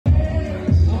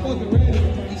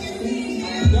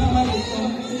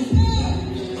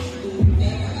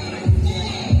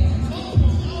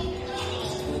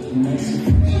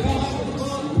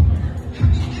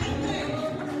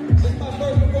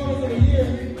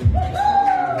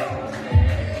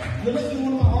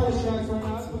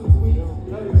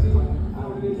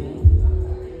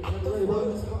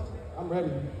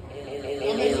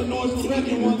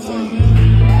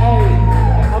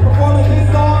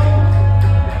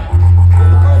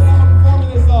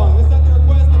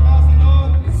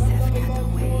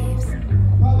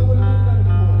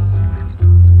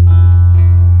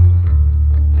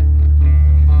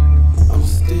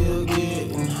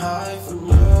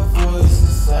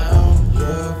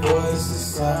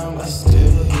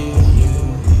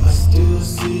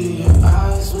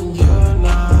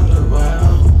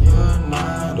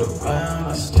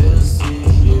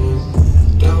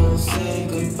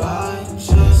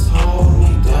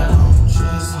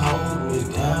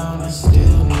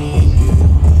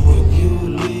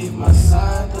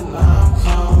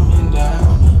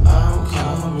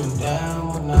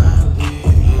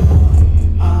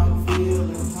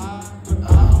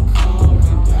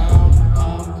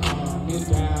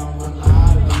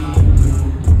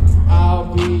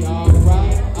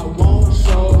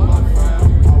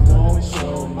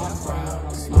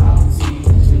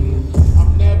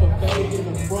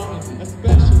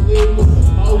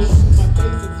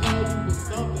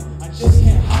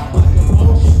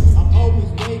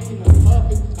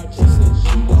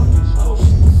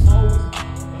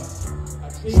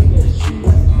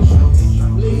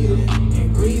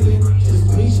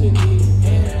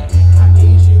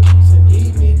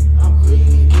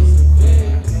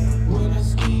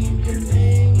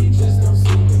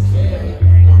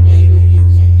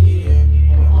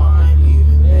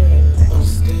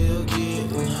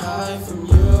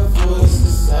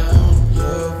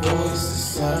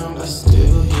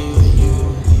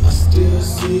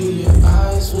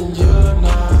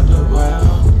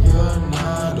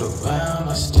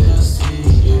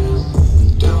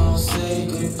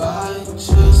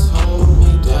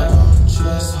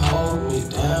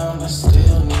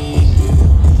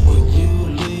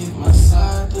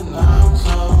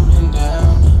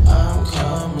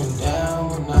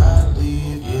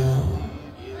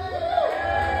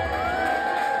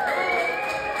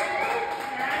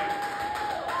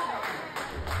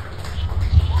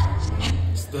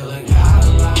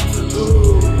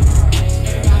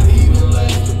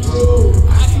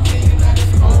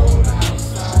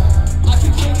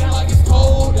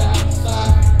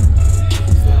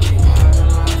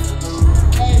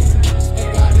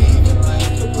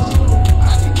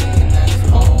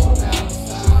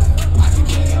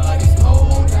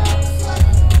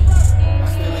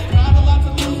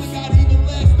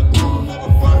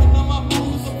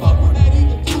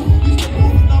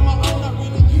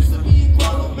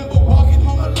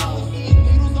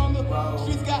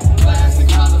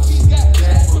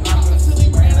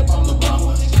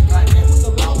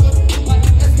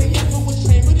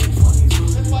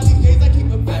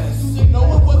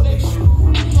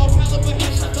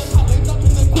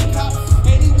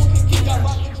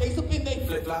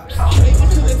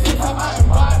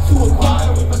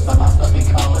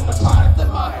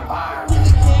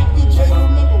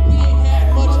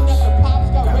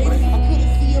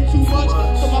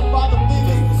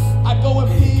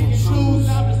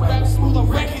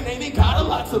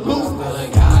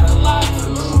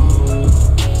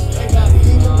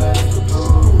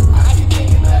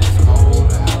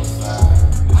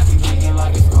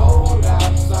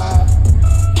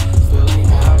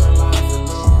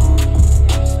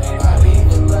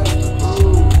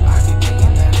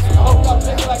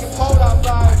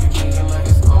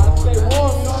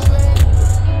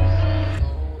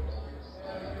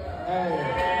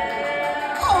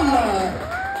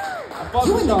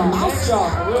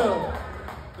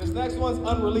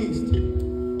Unreleased.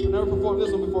 I never performed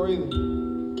this one before either.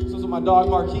 This was with my dog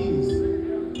Markeyz.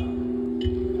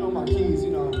 You know Markeyz, you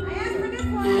know. I asked for this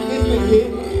one. Instant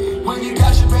hit. When you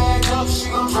got your bag up, she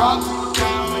gon' drop you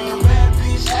down. Make a bad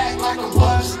bitch act like a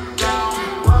bust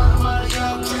down. Run the money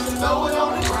up, just throw it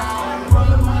on the ground.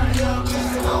 Run the money up, just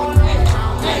throw it on the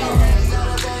ground. Hey,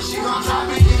 she gon' drop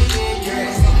it, yeah, yeah.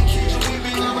 In the kitchen, we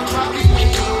been never drop it, yeah,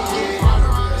 yeah. Run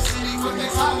around the city with the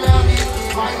top down, yeah.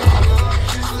 Right up,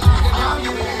 just like a down,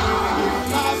 yeah.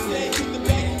 I said, keep the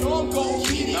bag, you know I'm gon'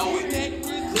 get it. With that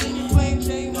wrist, in your plain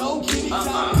chain, no kitty.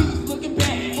 Time piece looking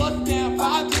back, bust down,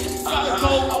 5 minutes. Gotta go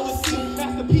overseas,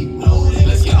 that's the people.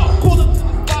 Let's go. Pull up to the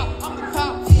spot, I'm the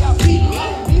top VIP. I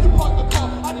don't need to park the car,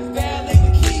 I just valet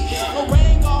the key. My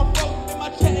ring on broke and my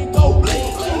chain go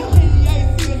bling.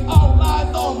 ain't see it, all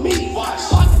lies on me. I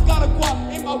just gotta go out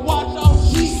and my watch on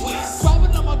cheap.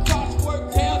 Dropping on my crotch,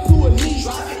 work down to a knee.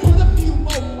 Put a few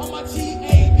more on my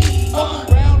TAB.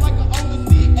 Walking around like an on the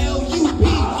CLUB.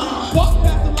 Walk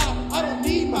past the line, I don't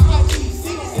need my ID.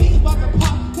 See about to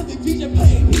pop, cause the DJ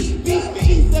playing me.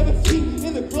 17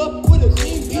 in the club with a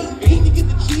green bean. Need to get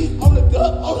the cheese on the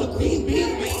dub, on the green bean.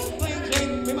 Plain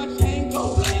Jane, make my chain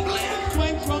go bling bling.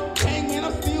 Swing trunk, hang, man,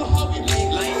 I'm still hogging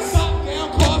lane. Stop down,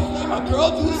 cars, let my girl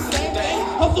do the same thing.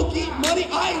 Hustle, get money,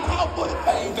 I ain't out for the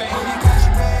fame. When you got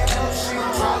your bag up, she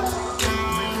gon' drop you down.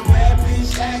 Make a bad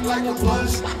bitch act like a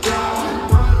bust down.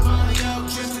 Run the money up,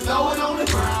 just throw it on the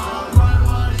ground. Run the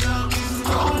money up, just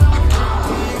throw it on the ground.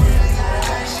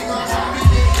 She gon' drop it,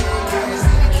 yeah, yeah.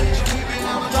 In the kitchen, we been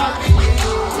never drop it, yeah,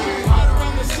 yeah. Right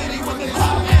around the city with the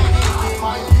top down, yeah.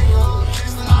 My nigga,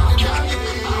 just like a down, yeah,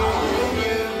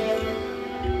 yeah.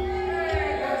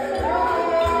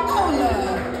 Hold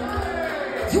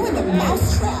up. You in the mouse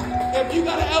trap. If you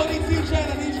got an LDT chain,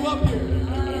 I need you up here.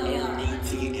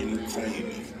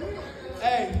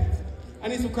 Hey, I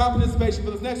need some crowd participation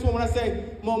for this next one. When I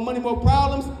say more money, more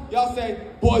problems, y'all say,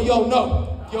 boy, yo,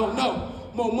 no. Yo,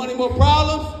 no. More money, more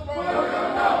problems. Boy, yo,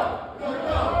 no. Yo,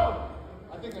 no.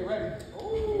 I think they're ready.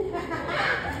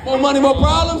 More money, more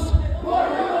problems. Boy,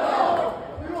 yo,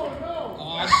 no.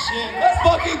 Oh, shit. Let's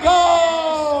fucking go.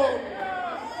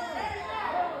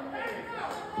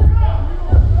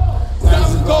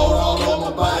 Diamonds gold all on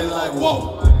my body like, whoa,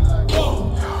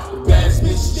 whoa. Baddest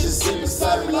bitch just sit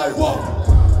beside me like, whoa,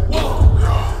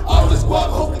 whoa. All this guap,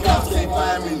 hope the cops can't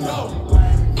find me, no.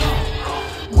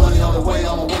 Money on the way,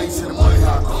 on my way to the money,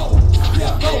 I go.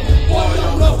 Yeah, go. Boy, you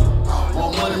don't know.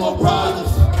 More money, more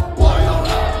problems. Boy, you don't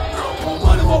know. More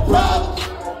money, more problems.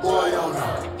 Boy, you don't know.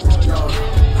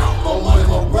 More money,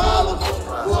 more problems.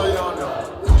 Boy, you don't know.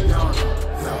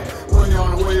 Money on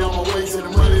the way, on my way to the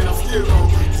money, and I'm still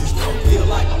gonna get this. Feel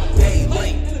like I'm a day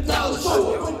late in the dollar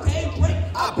store.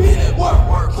 I've been at work,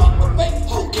 keep my face,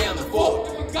 hold down the fort.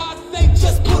 For God's sake,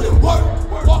 just put in work.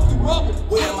 Walking rubber,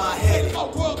 where am I headed? My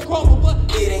world crumble, but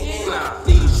it ain't ending.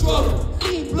 See struggle,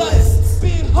 see blood,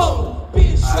 being humble,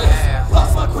 being stressed.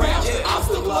 Lost my crown, I'm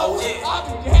still loaded. I've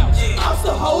been down, I'm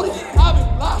still holding. I've been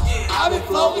blocked, I've been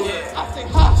floating. I stay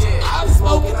hot, I've been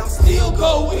smoking. I'm still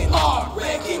going hard,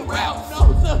 wrecking route,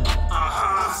 no sir.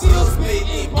 I'm still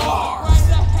spitting bars. Right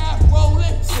the half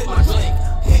rolling, sip my drink,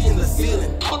 hitting the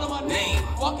ceiling. All of my name,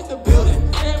 walking the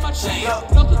building, wearing my chain.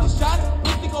 Go to the shot,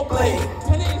 we go blame.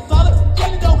 Penny ain't solid,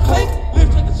 candy don't clink. Live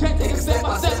check the check, take a step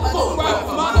by step. I'm gon' ride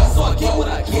for mine, so I get what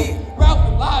I get. Route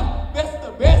for life, best of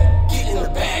the best. Get in the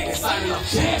bag and sign your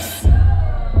chest.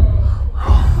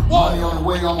 Money on the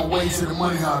way, on my way to the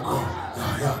money, I go.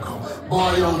 Yeah, I go.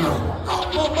 Boy, you don't know.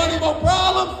 More money, more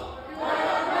problems.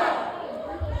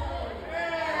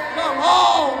 Come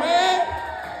on, man.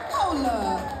 Hold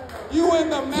up. You in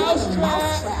the mouse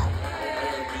trap.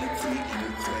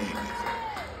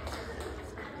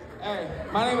 Hey,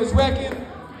 my name is Wreckin.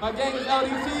 My gang is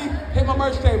LDT. Hit my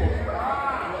merch table.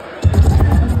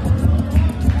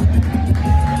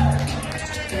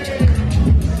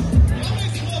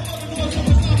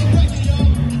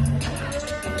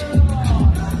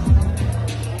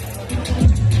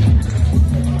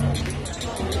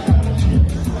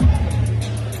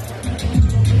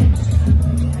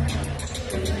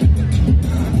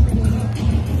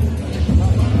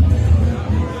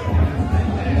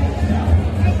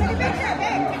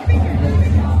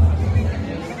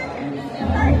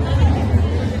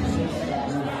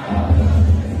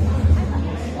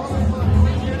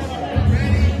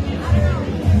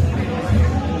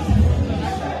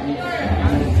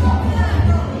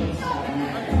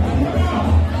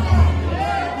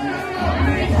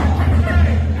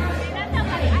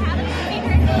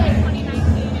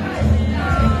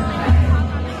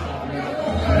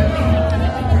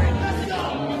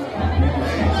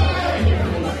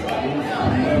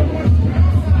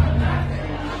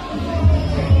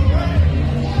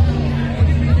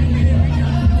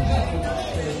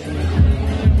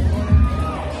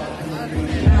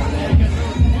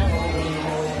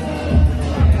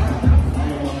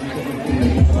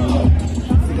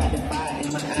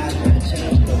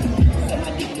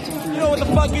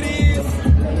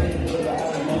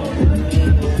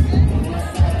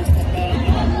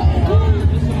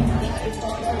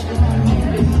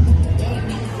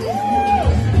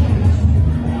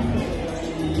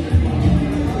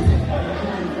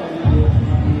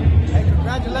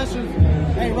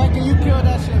 Hey, Wreckin, you killed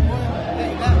that shit, boy.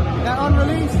 Hey, that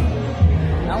Unreleased,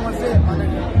 I want to see it, my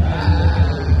nigga.